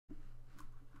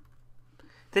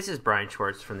This is Brian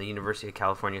Schwartz from the University of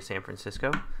California, San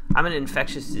Francisco. I'm an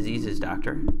infectious diseases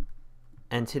doctor,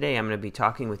 and today I'm going to be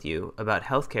talking with you about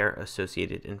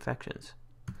healthcare-associated infections.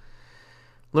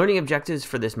 Learning objectives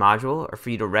for this module are for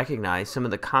you to recognize some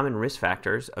of the common risk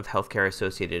factors of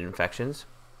healthcare-associated infections,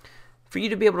 for you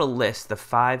to be able to list the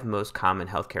 5 most common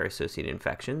healthcare-associated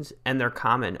infections and their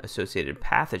common associated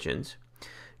pathogens.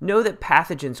 Know that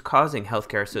pathogens causing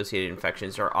healthcare-associated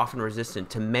infections are often resistant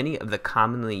to many of the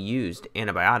commonly used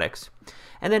antibiotics,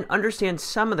 and then understand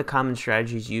some of the common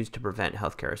strategies used to prevent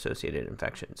healthcare-associated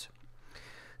infections.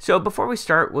 So before we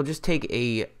start, we'll just take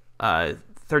a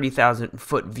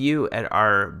 30,000-foot view at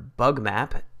our bug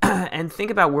map and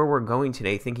think about where we're going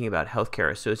today, thinking about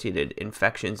healthcare-associated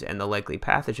infections and the likely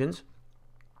pathogens.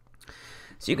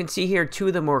 So you can see here 2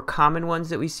 of the more common ones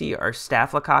that we see are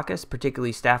Staphylococcus,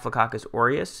 particularly Staphylococcus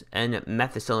aureus, and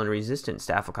methicillin-resistant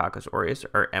Staphylococcus aureus,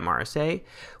 or MRSA.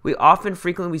 We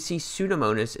frequently see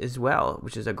Pseudomonas as well,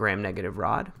 which is a gram-negative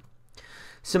rod.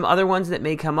 Some other ones that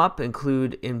may come up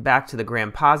include, back to the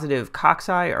gram-positive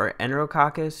cocci or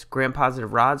Enterococcus,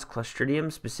 gram-positive rods,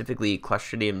 Clostridium, specifically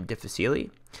Clostridium difficile.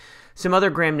 Some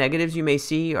other gram-negatives you may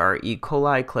see are E.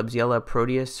 coli, Klebsiella,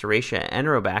 Proteus, Serratia,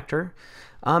 Enterobacter.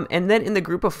 And then in the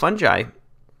group of fungi,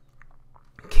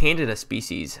 Candida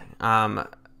species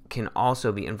can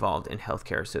also be involved in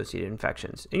healthcare-associated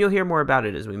infections. And you'll hear more about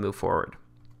it as we move forward.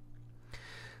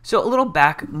 So a little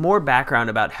more background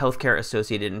about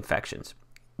healthcare-associated infections.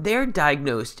 They're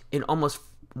diagnosed in almost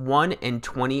 1 in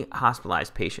 20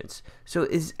 hospitalized patients. So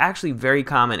it's actually very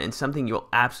common and something you'll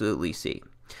absolutely see.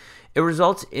 It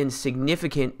results in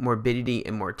significant morbidity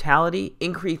and mortality,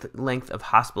 increased length of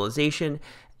hospitalization,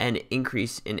 and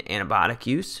increase in antibiotic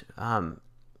use.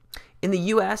 In the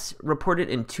U.S., reported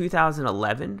in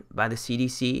 2011 by the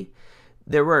CDC,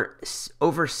 there were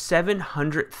over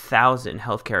 700,000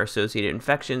 healthcare-associated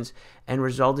infections and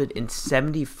resulted in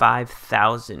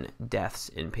 75,000 deaths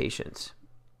in patients.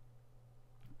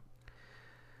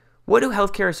 What do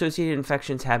healthcare-associated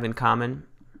infections have in common?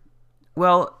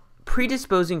 Well,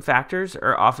 predisposing factors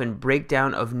are often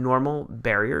breakdown of normal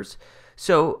barriers.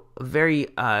 So a very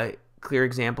clear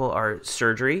example are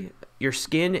surgery. Your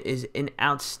skin is an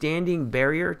outstanding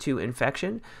barrier to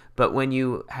infection, but when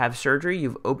you have surgery,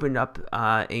 you've opened up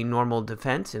a normal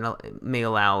defense and it may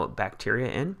allow bacteria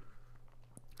in.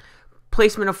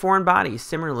 Placement of foreign bodies,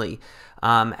 similarly,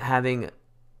 having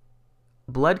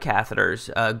blood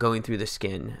catheters going through the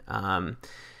skin,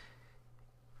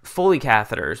 Foley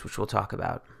catheters, which we'll talk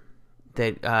about,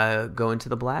 that go into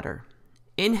the bladder.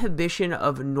 Inhibition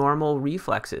of normal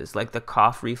reflexes like the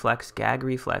cough reflex, gag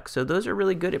reflex. So those are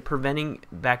really good at preventing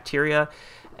bacteria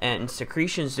and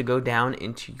secretions to go down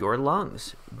into your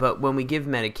lungs. But when we give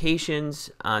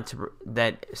medications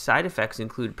that side effects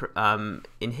include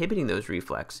inhibiting those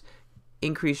reflexes,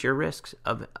 increase your risks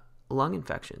of lung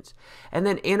infections. And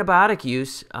then antibiotic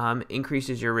use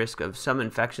increases your risk of some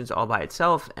infections all by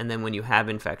itself. And then when you have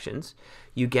infections,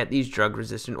 you get these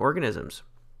drug-resistant organisms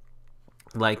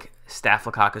like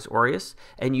Staphylococcus aureus,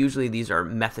 and usually these are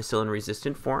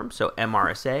methicillin-resistant forms, so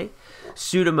MRSA,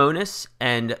 Pseudomonas,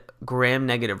 and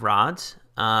gram-negative rods.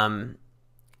 And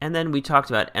then we talked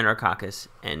about Enterococcus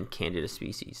and Candida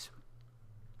species.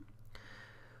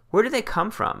 Where do they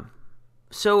come from?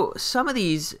 So some of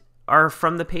these are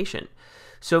from the patient.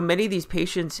 So many of these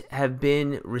patients have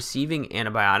been receiving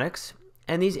antibiotics,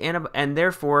 and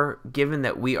therefore, given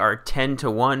that we are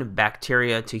 10-to-1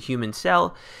 bacteria to human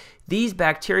cell, these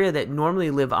bacteria that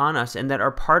normally live on us and that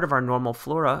are part of our normal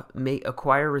flora may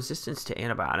acquire resistance to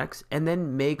antibiotics and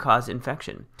then may cause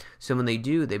infection. So when they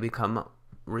do, they become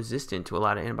resistant to a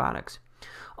lot of antibiotics.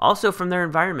 Also from their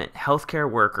environment, healthcare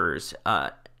workers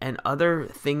and other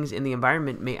things in the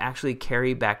environment may actually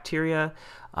carry bacteria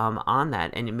on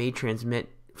that, and it may transmit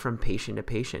from patient to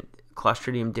patient.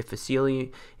 Clostridium difficile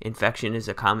infection is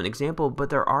a common example, but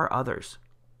there are others.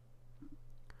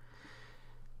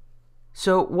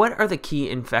 So what are the key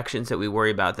infections that we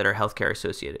worry about that are healthcare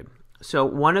associated? So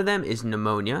one of them is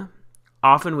pneumonia.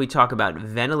 Often we talk about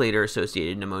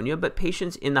ventilator-associated pneumonia, but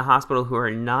patients in the hospital who are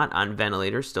not on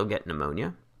ventilators still get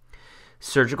pneumonia.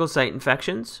 Surgical site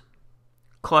infections,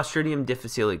 Clostridium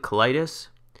difficile colitis,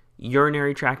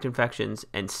 urinary tract infections,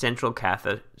 and central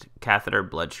catheter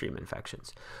bloodstream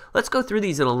infections. Let's go through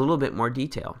these in a little bit more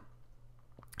detail.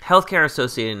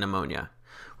 Healthcare-associated pneumonia.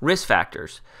 Risk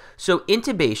factors. So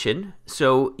intubation,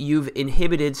 so you've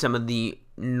inhibited some of the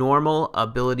normal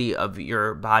ability of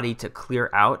your body to clear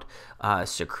out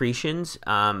secretions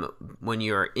when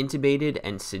you're intubated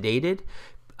and sedated.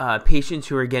 Patients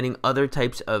who are getting other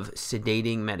types of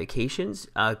sedating medications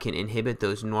can inhibit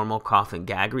those normal cough and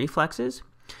gag reflexes.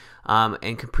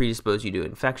 and can predispose you to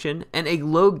infection. And a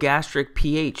low gastric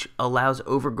pH allows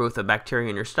overgrowth of bacteria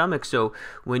in your stomach. So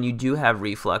when you do have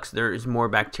reflux, there is more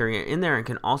bacteria in there and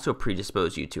can also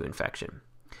predispose you to infection.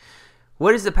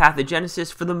 What is the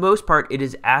pathogenesis? For the most part, it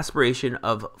is aspiration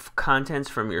of contents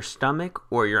from your stomach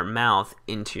or your mouth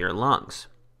into your lungs.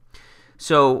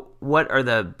 So what are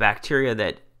the bacteria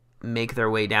that make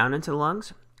their way down into the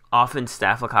lungs? Often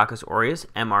Staphylococcus aureus,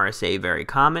 MRSA very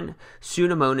common,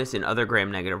 Pseudomonas, and other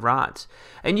gram-negative rods.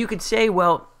 And you could say,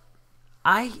 well,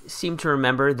 I seem to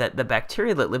remember that the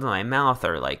bacteria that live in my mouth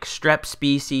are like strep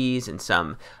species and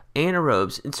some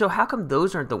anaerobes, and so how come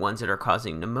those aren't the ones that are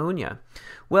causing pneumonia?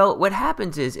 Well, what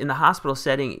happens is in the hospital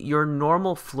setting, your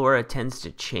normal flora tends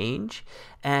to change,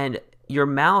 and your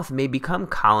mouth may become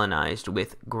colonized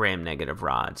with gram-negative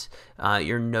rods.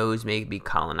 Your nose may be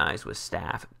colonized with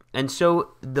staph. And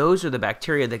so those are the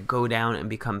bacteria that go down and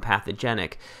become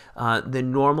pathogenic. The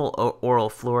normal oral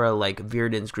flora like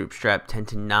Viridans group strep tend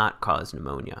to not cause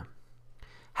pneumonia.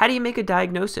 How do you make a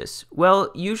diagnosis? Well,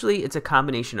 usually it's a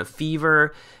combination of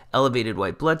fever, elevated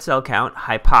white blood cell count,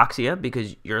 hypoxia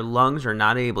because your lungs are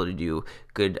not able to do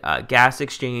good gas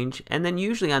exchange, and then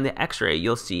usually on the x-ray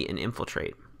you'll see an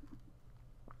infiltrate.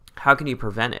 How can you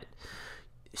prevent it?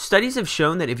 Studies have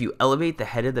shown that if you elevate the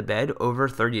head of the bed over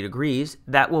 30 degrees,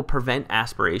 that will prevent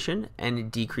aspiration and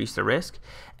decrease the risk.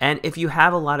 And if you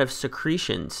have a lot of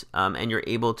secretions and you're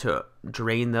able to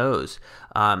drain those,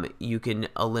 you can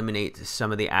eliminate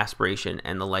some of the aspiration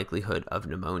and the likelihood of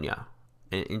pneumonia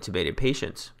in intubated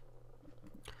patients.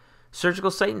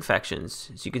 Surgical site infections.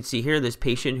 As you can see here, this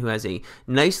patient who has a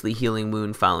nicely healing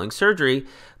wound following surgery,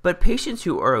 but patients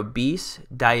who are obese,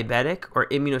 diabetic, or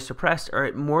immunosuppressed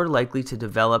are more likely to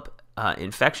develop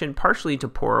infection, partially to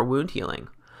poorer wound healing.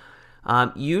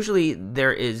 Usually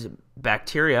there is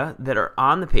bacteria that are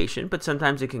on the patient, but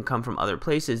sometimes it can come from other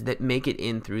places that make it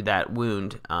in through that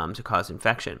wound to cause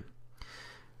infection.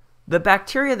 The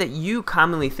bacteria that you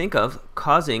commonly think of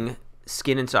causing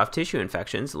skin and soft tissue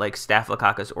infections like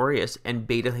Staphylococcus aureus and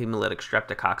beta hemolytic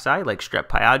streptococci like Strep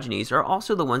pyogenes are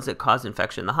also the ones that cause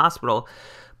infection in the hospital.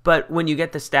 But when you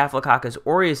get the Staphylococcus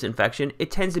aureus infection,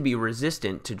 it tends to be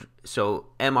resistant to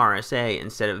MRSA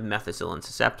instead of methicillin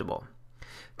susceptible.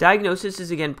 Diagnosis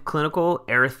is again clinical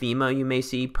erythema. You may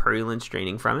see purulent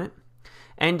straining from it.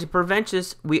 And to prevent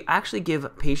this, we actually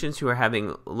give patients who are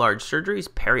having large surgeries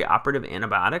perioperative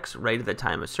antibiotics right at the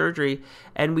time of surgery,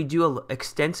 and we do an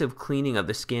extensive cleaning of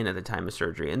the skin at the time of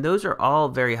surgery. And those are all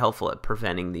very helpful at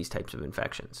preventing these types of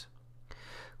infections.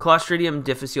 Clostridium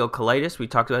difficile colitis, we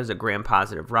talked about as a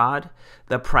gram-positive rod.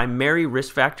 The primary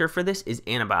risk factor for this is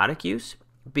antibiotic use,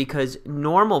 because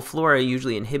normal flora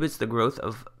usually inhibits the growth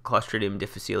of Clostridium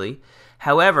difficile.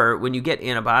 However, when you get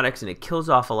antibiotics and it kills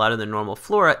off a lot of the normal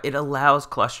flora, it allows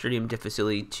Clostridium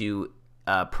difficile to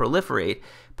proliferate,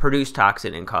 produce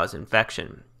toxin, and cause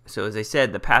infection. So as I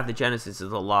said, the pathogenesis is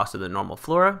the loss of the normal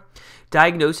flora.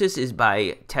 Diagnosis is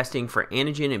by testing for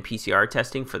antigen and PCR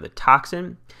testing for the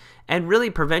toxin. And really,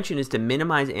 prevention is to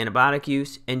minimize antibiotic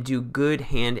use and do good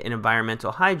hand and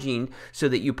environmental hygiene so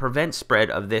that you prevent spread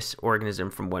of this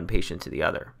organism from one patient to the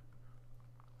other.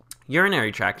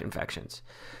 Urinary tract infections.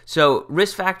 So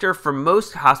risk factor for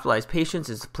most hospitalized patients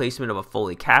is the placement of a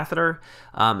Foley catheter.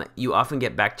 You often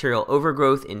get bacterial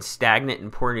overgrowth in stagnant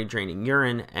and poorly draining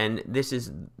urine, and this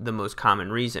is the most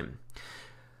common reason.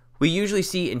 We usually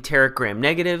see enteric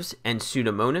gram-negatives and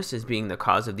Pseudomonas as being the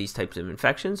cause of these types of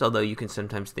infections, although you can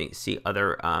sometimes see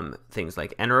other things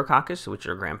like Enterococcus, which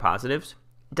are gram-positives.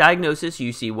 Diagnosis,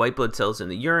 you see white blood cells in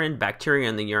the urine, bacteria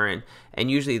in the urine, and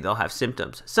usually they'll have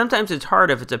symptoms. Sometimes it's hard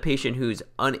if it's a patient who's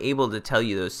unable to tell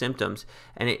you those symptoms,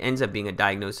 and it ends up being a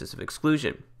diagnosis of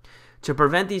exclusion. To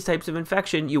prevent these types of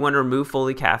infection, you want to remove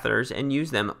Foley catheters and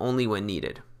use them only when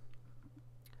needed.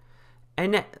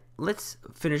 And let's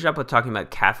finish up with talking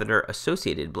about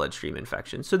catheter-associated bloodstream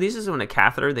infections. So this is when a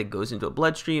catheter that goes into a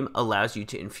bloodstream allows you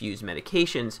to infuse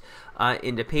medications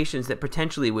into patients that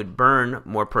potentially would burn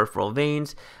more peripheral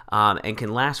veins and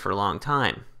can last for a long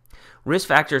time. Risk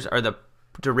factors are the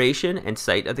duration and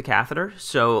site of the catheter.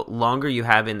 So longer you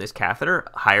have in this catheter,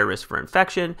 higher risk for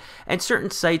infection, and certain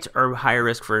sites are higher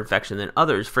risk for infection than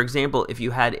others. For example, if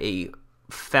you had a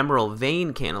femoral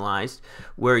vein canalized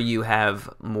where you have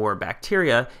more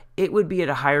bacteria, it would be at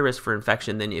a higher risk for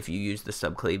infection than if you use the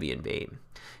subclavian vein.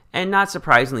 And not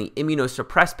surprisingly,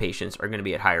 immunosuppressed patients are going to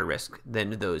be at higher risk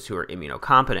than those who are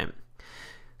immunocompetent.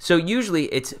 So usually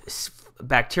it's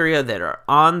bacteria that are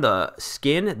on the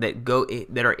skin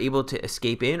that are able to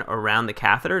escape in around the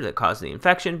catheter that cause the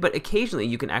infection, but occasionally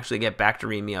you can actually get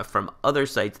bacteremia from other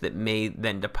sites that may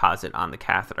then deposit on the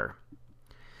catheter.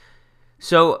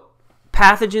 So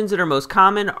Pathogens that are most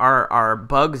common are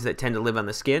bugs that tend to live on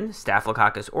the skin,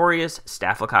 Staphylococcus aureus,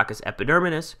 Staphylococcus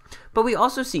epidermidis, but we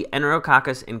also see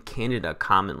Enterococcus and Candida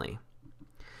commonly.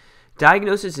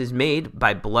 Diagnosis is made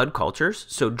by blood cultures,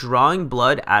 so drawing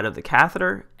blood out of the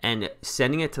catheter and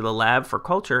sending it to the lab for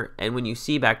culture, and when you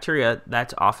see bacteria,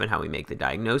 that's often how we make the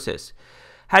diagnosis.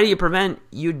 How do you prevent?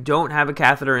 You don't have a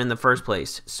catheter in the first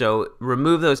place, so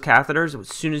remove those catheters as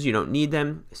soon as you don't need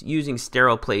them, using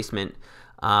sterile placement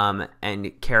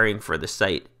and caring for the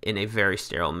site in a very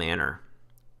sterile manner.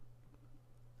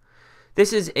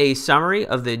 This is a summary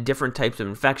of the different types of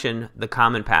infection, the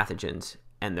common pathogens,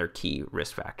 and their key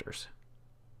risk factors.